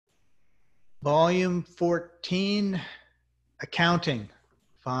Volume 14, Accounting.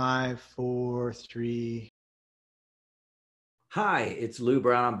 5, 4, 3. Hi, it's Lou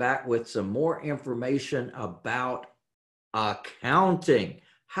Brown. I'm back with some more information about accounting.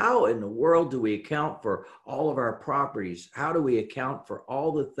 How in the world do we account for all of our properties? How do we account for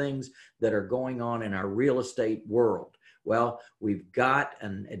all the things that are going on in our real estate world? Well, we've got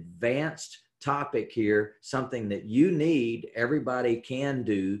an advanced topic here, something that you need. Everybody can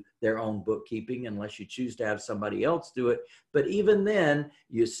do their own bookkeeping unless you choose to have somebody else do it. But even then,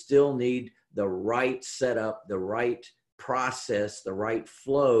 you still need the right setup, the right process, the right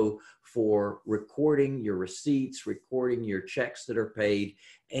flow for recording your receipts, recording your checks that are paid,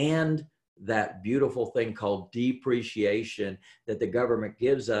 and that beautiful thing called depreciation that the government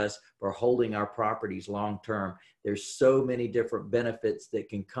gives us for holding our properties long term. There's so many different benefits that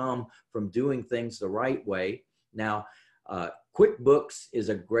can come from doing things the right way. Now, QuickBooks is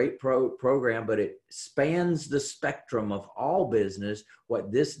a great program, but it spans the spectrum of all business.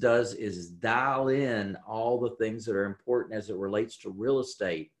 What this does is dial in all the things that are important as it relates to real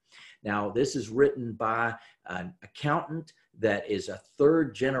estate. Now, this is written by an accountant that is a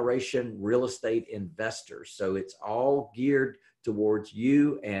third generation real estate investor. So it's all geared towards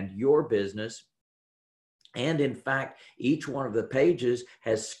you and your business. And in fact, each one of the pages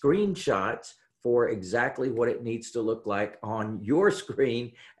has screenshots for exactly what it needs to look like on your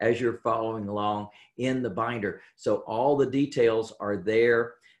screen as you're following along in the binder. So all the details are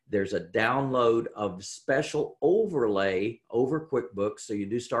there. There's a download of special overlay over QuickBooks. So you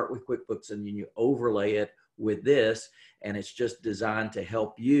do start with QuickBooks and then you overlay it with this, and it's just designed to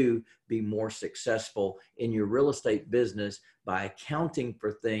help you be more successful in your real estate business by accounting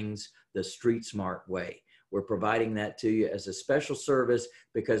for things the street smart way. We're providing that to you as a special service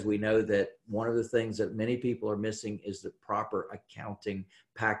because we know that one of the things that many people are missing is the proper accounting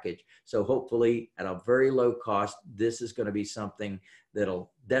package. So hopefully at a very low cost, this is going to be something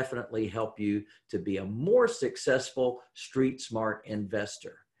that'll definitely help you to be a more successful street smart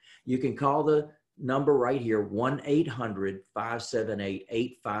investor. You can call the number right here,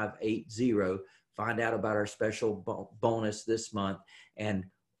 1-800-578-8580. Find out about our special bonus this month. And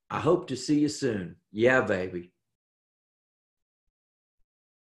I hope to see you soon. Yeah, baby.